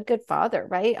a good father,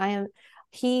 right?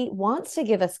 He wants to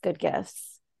give us good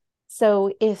gifts.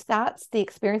 So if that's the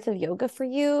experience of yoga for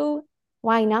you,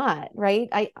 why not? Right.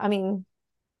 I mean,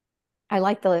 I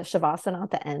like the shavasana at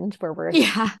the end where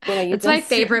Yeah, you that's my just,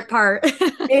 favorite part.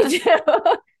 you do.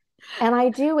 And I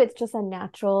do, it's just a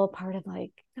natural part of,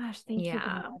 like, gosh, thank you, God,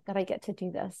 Yeah. that I get to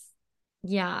do this.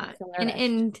 Yeah. I feel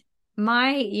And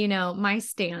nourished. my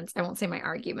stance, I won't say my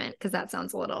argument because that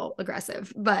sounds a little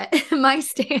aggressive, but my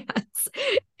stance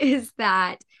is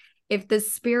that if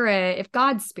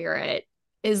God's spirit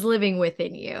is living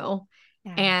within you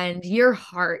Yeah. and your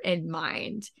heart and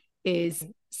mind is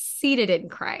Right. seated in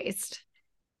Christ,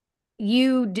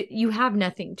 you have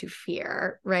nothing to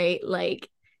fear, right? Like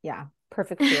Yeah.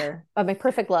 Perfect fear. I mean,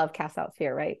 perfect love casts out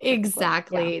fear, right? Perfect love. Yeah.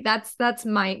 exactly. That's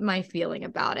my feeling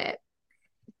about it.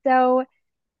 So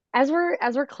as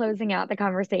we're closing out the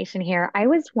conversation here, I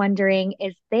was wondering,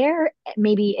 is there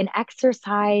maybe an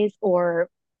exercise or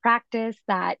practice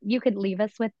that you could leave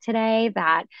us with today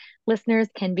that listeners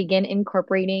can begin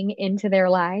incorporating into their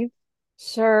lives?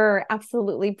 Sure.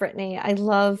 Absolutely, Brittany. I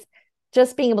love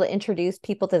just being able to introduce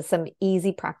people to some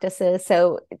easy practices.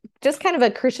 So, just kind of a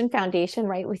Christian foundation,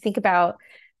 right? We think about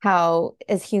how,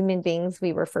 as human beings,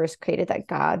 we were first created, that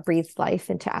God breathed life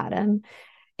into Adam.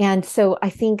 And so I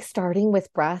think starting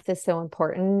with breath is so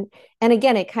important. And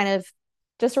again, it kind of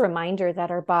just a reminder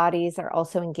that our bodies are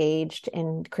also engaged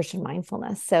in Christian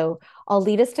mindfulness. So I'll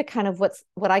lead us to kind of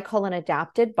what I call an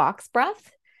adapted box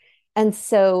breath. And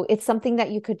so it's something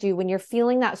that you could do when you're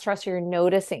feeling that stress, or you're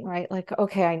noticing, right? Like,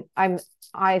 okay,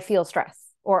 I feel stress,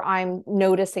 or I'm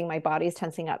noticing my body's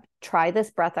tensing up. Try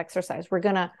this breath exercise.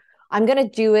 I'm gonna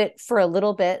do it for a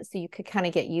little bit so you could kind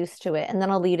of get used to it. And then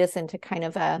I'll lead us into kind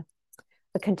of a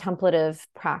contemplative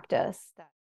practice that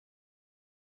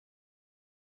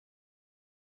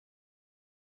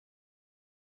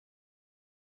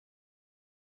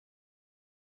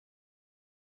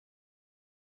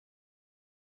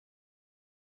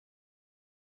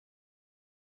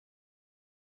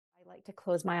I like to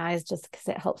close my eyes just because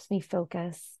it helps me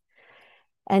focus.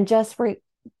 And just we're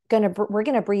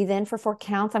gonna breathe in for 4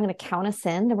 counts. I'm gonna count us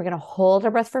in, then we're gonna hold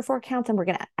our breath for 4 counts, and we're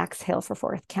gonna exhale for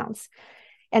 4 counts.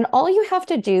 And all you have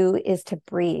to do is to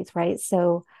breathe, right?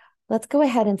 So let's go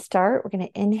ahead and start. We're going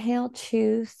to inhale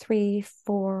 2, 3,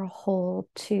 4, hold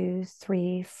 2,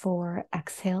 3, 4,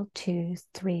 exhale 2,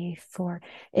 3, 4,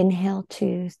 inhale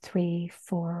 2, 3,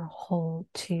 4, hold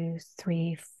 2,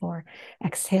 3, 4,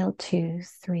 exhale 2,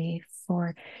 3,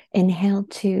 4, inhale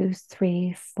 2,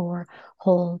 3, 4,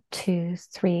 hold 2,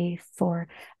 3, 4,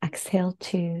 exhale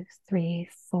 2, 3,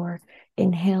 4,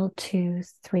 inhale 2,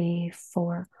 3,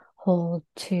 4, hold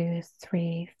 2,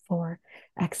 3, 4,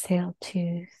 exhale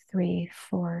 2, 3,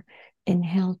 4,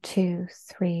 inhale 2,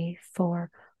 3,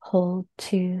 4, hold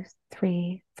 2,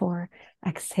 3, 4,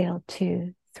 exhale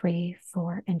 2, 3,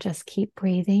 4, and just keep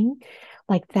breathing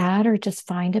like that, or just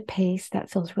find a pace that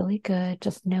feels really good.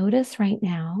 Just notice right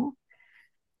now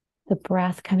the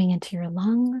breath coming into your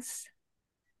lungs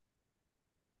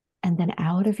and then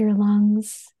out of your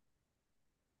lungs.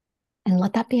 And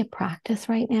let that be a practice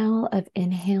right now of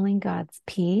inhaling God's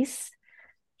peace.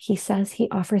 He says he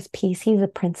offers peace. He's the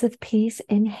Prince of Peace.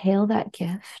 Inhale that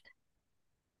gift.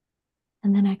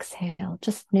 And then exhale.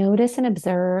 Just notice and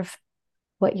observe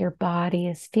what your body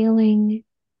is feeling.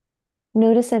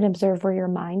 Notice and observe where your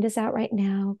mind is at right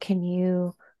now. Can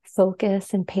you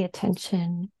focus and pay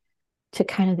attention to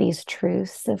kind of these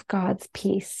truths of God's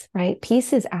peace, right?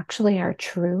 Peace is actually our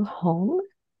true home,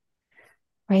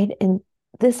 right? And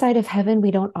this side of heaven, we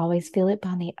don't always feel it, but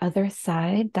on the other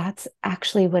side, that's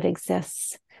actually what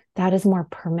exists. That is more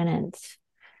permanent.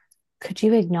 Could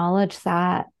you acknowledge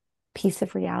that piece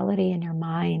of reality in your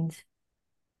mind?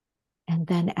 And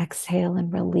then exhale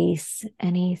and release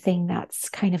anything that's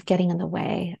kind of getting in the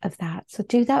way of that. So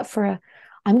do that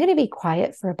I'm going to be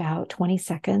quiet for about 20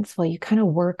 seconds while you kind of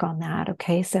work on that.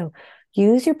 Okay. So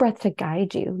use your breath to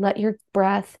guide you. Let your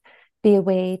breath be a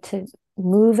way to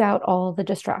move out all the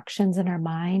distractions in our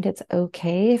mind. It's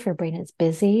okay if your brain is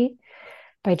busy,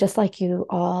 but I just like you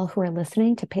all who are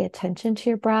listening to pay attention to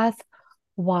your breath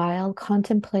while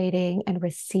contemplating and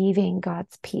receiving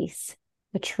God's peace,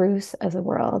 the truth of the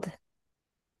world.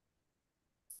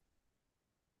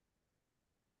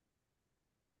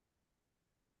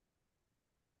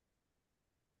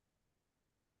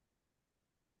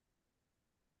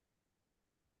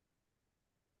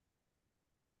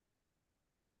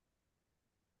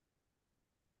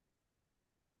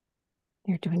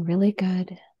 You're doing really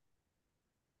good.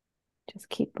 Just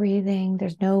keep breathing.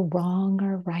 There's no wrong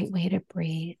or right way to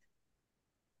breathe.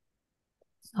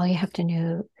 All you have to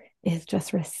do is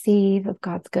just receive of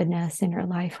God's goodness in your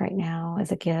life right now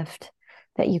as a gift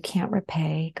that you can't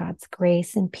repay, God's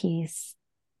grace and peace.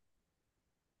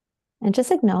 And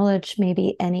just acknowledge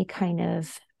maybe any kind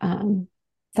of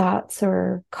thoughts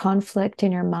or conflict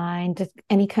in your mind,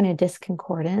 any kind of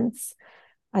disconcordance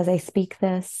as I speak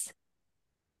this.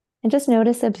 And just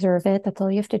notice, observe it. That's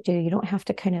all you have to do. You don't have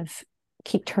to kind of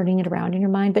keep turning it around in your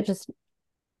mind, but just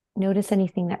notice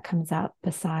anything that comes up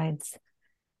besides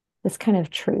this kind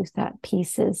of truth that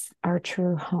peace is our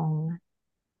true home,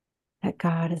 that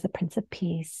God is the Prince of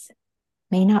Peace.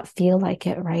 May not feel like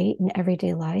it, right, in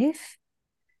everyday life,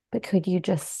 but could you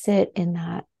just sit in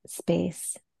that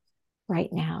space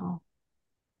right now?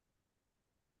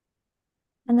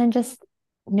 And then just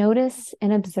notice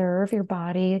and observe your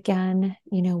body again,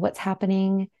 what's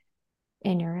happening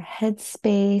in your head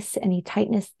space, any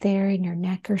tightness there in your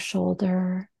neck or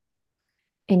shoulder,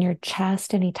 in your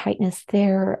chest, any tightness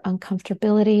there,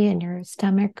 uncomfortability in your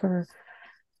stomach or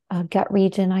gut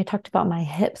region. I talked about my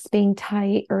hips being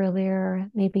tight earlier,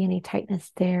 maybe any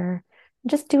tightness there.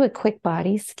 Just do a quick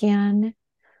body scan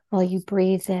while you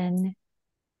breathe in.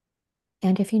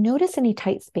 And if you notice any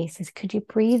tight spaces, could you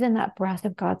breathe in that breath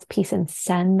of God's peace and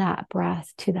send that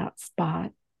breath to that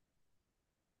spot?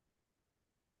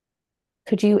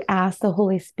 Could you ask the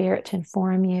Holy Spirit to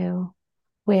inform you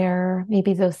where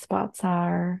maybe those spots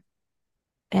are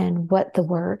and what the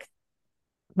work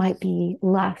might be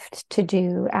left to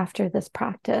do after this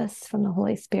practice from the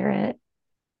Holy Spirit?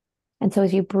 And so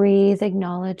as you breathe,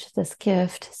 acknowledge this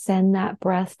gift, send that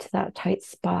breath to that tight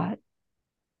spot.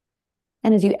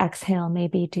 And as you exhale,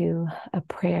 maybe do a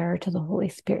prayer to the Holy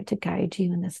Spirit to guide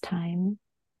you in this time.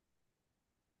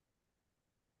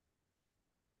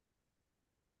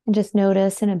 And just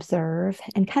notice and observe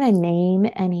and kind of name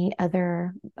any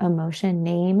other emotion,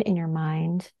 name in your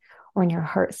mind or in your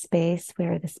heart space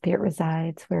where the Spirit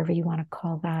resides, wherever you want to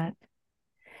call that.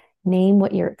 Name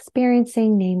what you're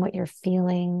experiencing, name what you're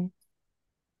feeling,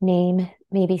 name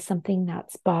maybe something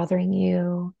that's bothering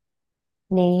you,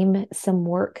 name some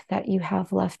work that you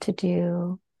have left to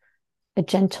do, a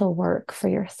gentle work for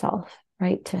yourself,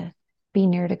 right? To be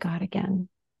near to God again.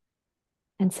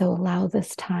 And so allow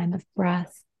this time of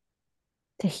breath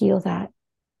to heal that,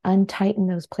 untighten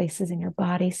those places in your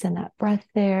body, send that breath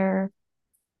there.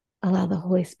 allow the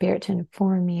Holy Spirit to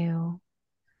inform you.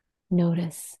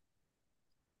 Notice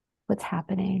what's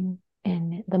happening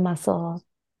in the muscle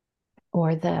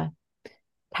or the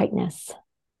tightness,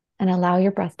 and allow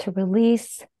your breath to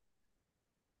release.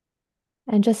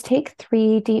 And just take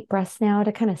 3 deep breaths now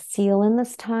to kind of seal in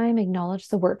this time. Acknowledge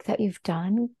the work that you've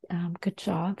done. Good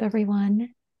job, everyone.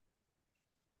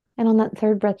 And on that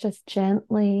third breath, just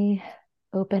gently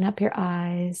open up your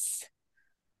eyes,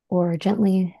 or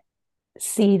gently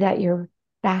see that you're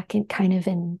back in kind of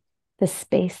in the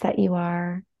space that you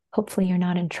are. Hopefully you're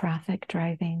not in traffic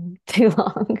driving too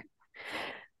long.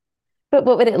 But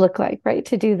what would it look like, right,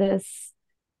 to do this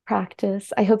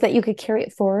practice? I hope that you could carry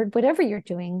it forward, whatever you're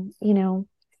doing. You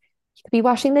could be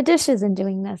washing the dishes and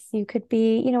doing this. You could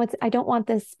be, I don't want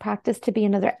this practice to be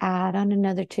another add on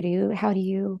another to do. How do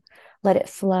you let it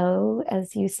flow,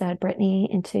 as you said, Brittany,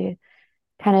 into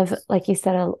kind of, like you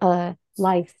said, a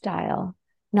lifestyle,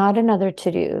 not another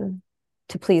to do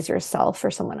to please yourself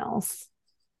or someone else.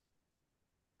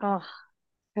 Oh,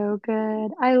 so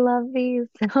good. I love these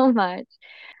so much.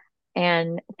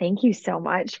 And thank you so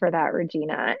much for that,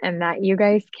 Regina, and that you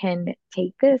guys can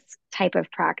take this type of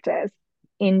practice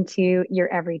into your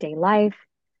everyday life.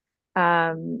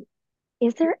 Um,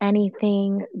 is there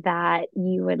anything that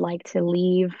you would like to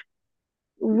leave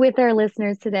with our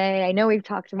listeners today? I know we've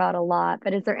talked about a lot,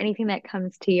 but is there anything that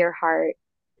comes to your heart?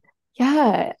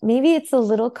 Yeah, maybe it's a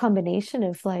little combination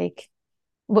of like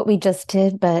what we just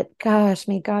did, but gosh,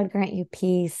 may God grant you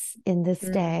peace in this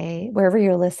Mm. day, wherever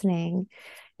you're listening.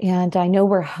 And I know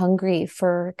we're hungry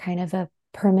for kind of a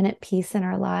permanent peace in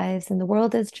our lives, and the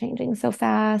world is changing so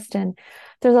fast, and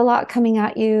there's a lot coming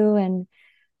at you. And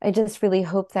I just really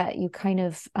hope that you kind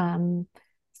of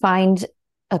find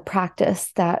a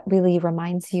practice that really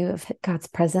reminds you of God's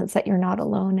presence, that you're not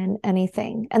alone in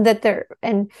anything, and that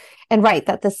and right,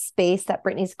 that the space that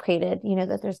Brittany's created,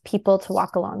 that there's people to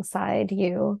walk alongside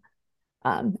you.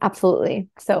 Absolutely.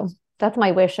 So that's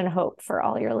my wish and hope for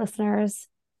all your listeners.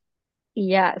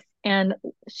 Yes. And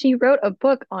she wrote a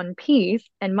book on peace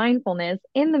and mindfulness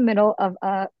in the middle of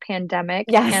a pandemic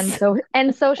and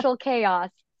Yes. social chaos.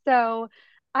 So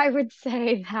I would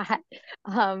say that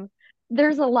um,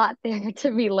 there's a lot there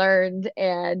to be learned,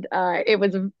 and it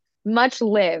was much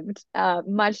lived,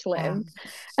 much Yeah, lived.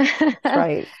 that's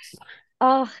right.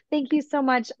 Oh, thank you so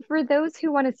much. For those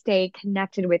who want to stay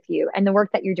connected with you and the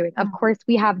work that you're doing, of Yeah. course,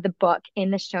 we have the book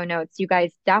in the show notes. You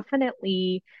guys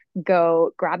definitely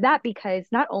go grab that, because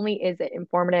not only is it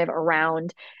informative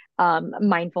around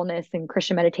mindfulness and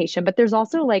Christian meditation, but there's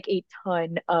also like a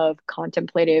ton of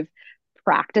contemplative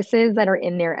practices that are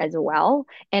in there as well,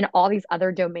 and all these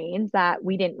other domains that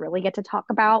we didn't really get to talk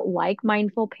about, like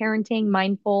mindful parenting,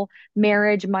 mindful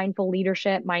marriage, mindful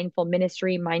leadership, mindful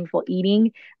ministry, mindful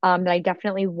eating, that I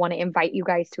definitely want to invite you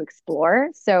guys to explore.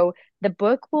 So the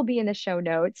book will be in the show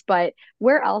notes, but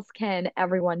where else can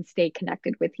everyone stay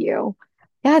connected with you?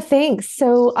 Yeah, thanks.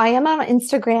 So I am on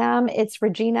Instagram. It's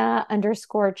Regina_Chow,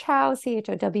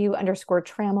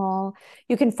 CHOW_Trammel.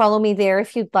 You can follow me there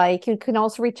if you'd like. You can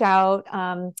also reach out.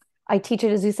 I teach at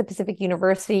Azusa Pacific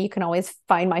University. You can always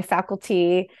find my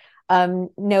faculty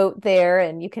note there,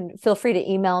 and you can feel free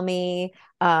to email me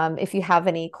if you have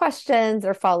any questions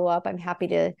or follow up. I'm happy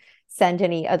to send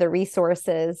any other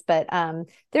resources. But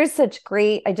there's such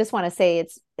great, I just want to say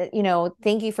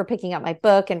thank you for picking up my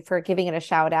book and for giving it a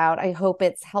shout out. I hope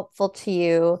it's helpful to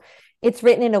you. It's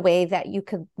written in a way that you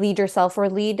could lead yourself or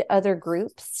lead other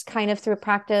groups kind of through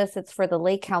practice. It's for the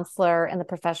lay counselor and the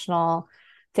professional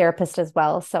therapist as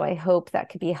well. So I hope that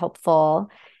could be helpful.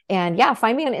 And yeah,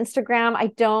 find me on Instagram. I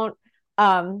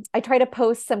try to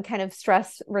post some kind of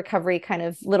stress recovery kind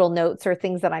of little notes or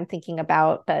things that I'm thinking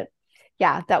about, but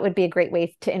yeah, that would be a great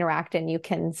way to interact, and you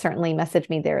can certainly message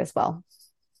me there as well.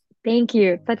 Thank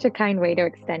you. Such a kind way to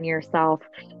extend yourself.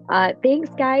 Thanks,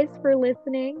 guys, for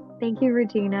listening. Thank you,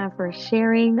 Regina, for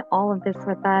sharing all of this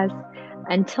with us.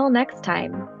 Until next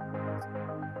time.